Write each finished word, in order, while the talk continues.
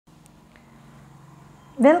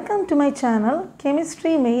Welcome to my channel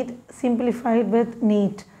Chemistry Made Simplified with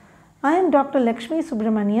NEET. I am Dr.Lekshmy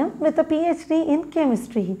Subramaniam with a PhD in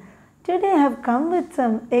Chemistry. Today I have come with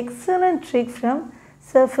some excellent trick from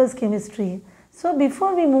surface chemistry. So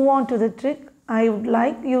before we move on to the trick, I would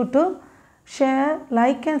like you to share,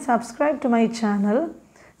 like and subscribe to my channel.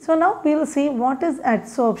 So now we will see what is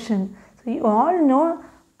adsorption. So you all know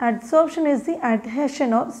adsorption is the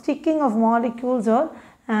adhesion or sticking of molecules or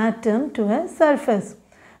atom to a surface.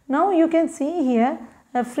 Now you can see here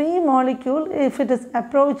a free molecule, if it is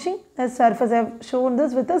approaching a surface. I have shown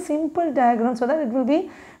this with a simple diagram so that it will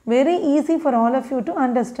be very easy for all of you to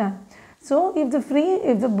understand. So if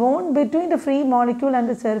the bond between the free molecule and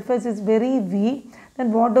the surface is very weak,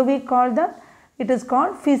 then what do we call that? It is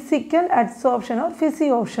called physical adsorption or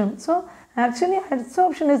physiorption. So actually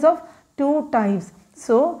adsorption is of two types.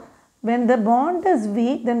 So when the bond is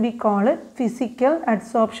weak, then we call it physical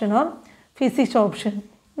adsorption or physisorption.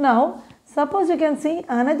 Now suppose you can see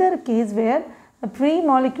another case where a free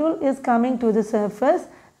molecule is coming to the surface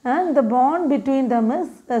and the bond between them is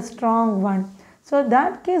a strong one. So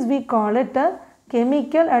that case we call it a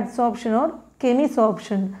chemical adsorption or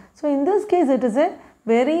chemisorption. So in this case it is a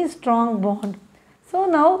very strong bond. So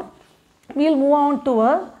now we will move on to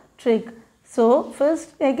a trick. So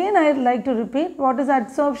first again I would like to repeat, what is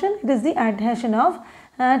adsorption? It is the adhesion of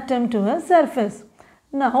atom to a surface.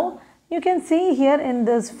 Now you can see here in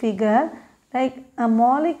this figure, like a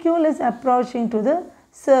molecule is approaching to the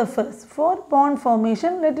surface. For bond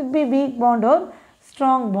formation, let it be weak bond or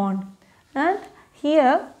strong bond. And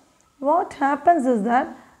here what happens is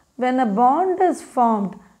that when a bond is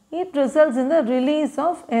formed, it results in the release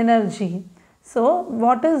of energy. So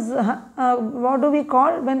what do we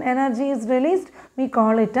call when energy is released? We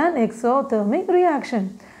call it an exothermic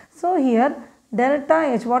reaction. So here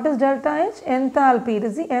delta H, what is delta H? Enthalpy. It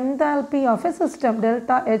is the enthalpy of a system.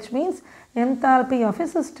 Delta H means enthalpy of a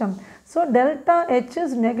system. So delta H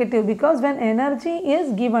is negative because when energy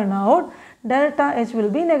is given out, delta H will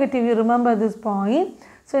be negative. You remember this point.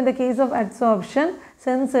 So in the case of adsorption,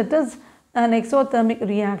 since it is an exothermic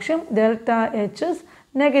reaction, delta H is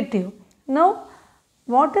negative. Now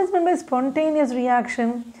what is meant by spontaneous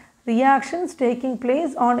reaction? Reactions taking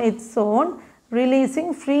place on its own,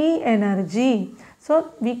 releasing free energy.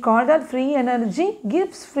 So we call that free energy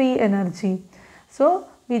gives free energy. So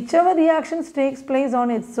whichever reactions takes place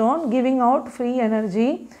on its own, giving out free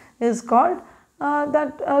energy, is called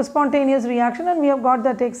spontaneous reaction, and we have got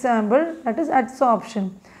that example, that is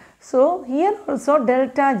adsorption. So here also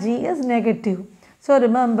delta G is negative. So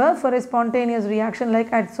remember, for a spontaneous reaction like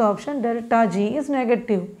adsorption, delta G is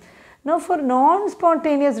negative. Now for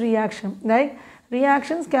non-spontaneous reaction, like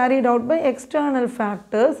reactions carried out by external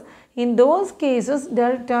factors, in those cases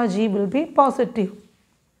delta G will be positive.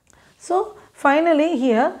 So finally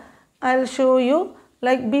here I will show you,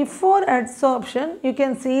 like before adsorption, you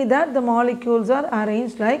can see that the molecules are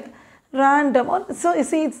arranged like random, or so you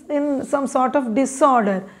see it's in some sort of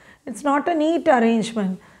disorder. It's not a neat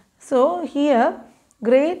arrangement. So here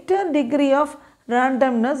greater degree of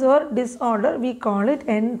randomness or disorder, we call it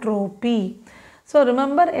entropy. So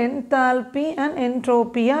remember, enthalpy and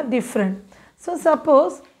entropy are different. So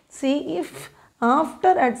suppose, see, if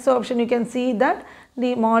after adsorption you can see that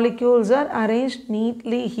the molecules are arranged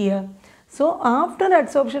neatly here. So after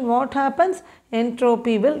adsorption what happens?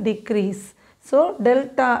 Entropy will decrease. So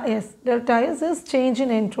delta S is change in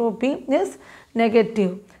entropy is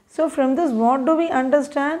negative. So from this what do we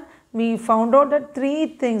understand? We found out that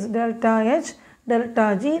three things: delta H,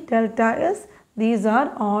 delta G, delta S, these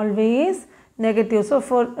are always negative. So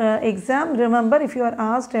for exam, remember, if you are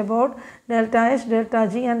asked about delta H, delta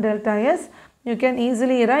G and delta S, you can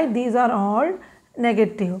easily write these are all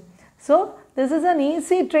negative. So this is an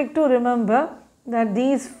easy trick to remember, that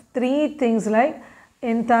these three things like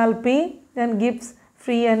enthalpy, then gives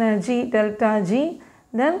free energy, delta G,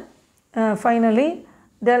 then finally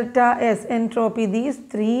delta S, entropy, these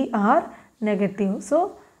three are negative.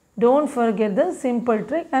 So don't forget the simple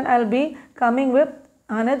trick, and I will be coming with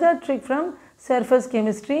another trick from surface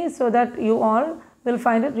chemistry so that you all will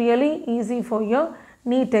find it really easy for your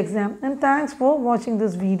NEET exam. And thanks for watching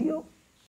this video.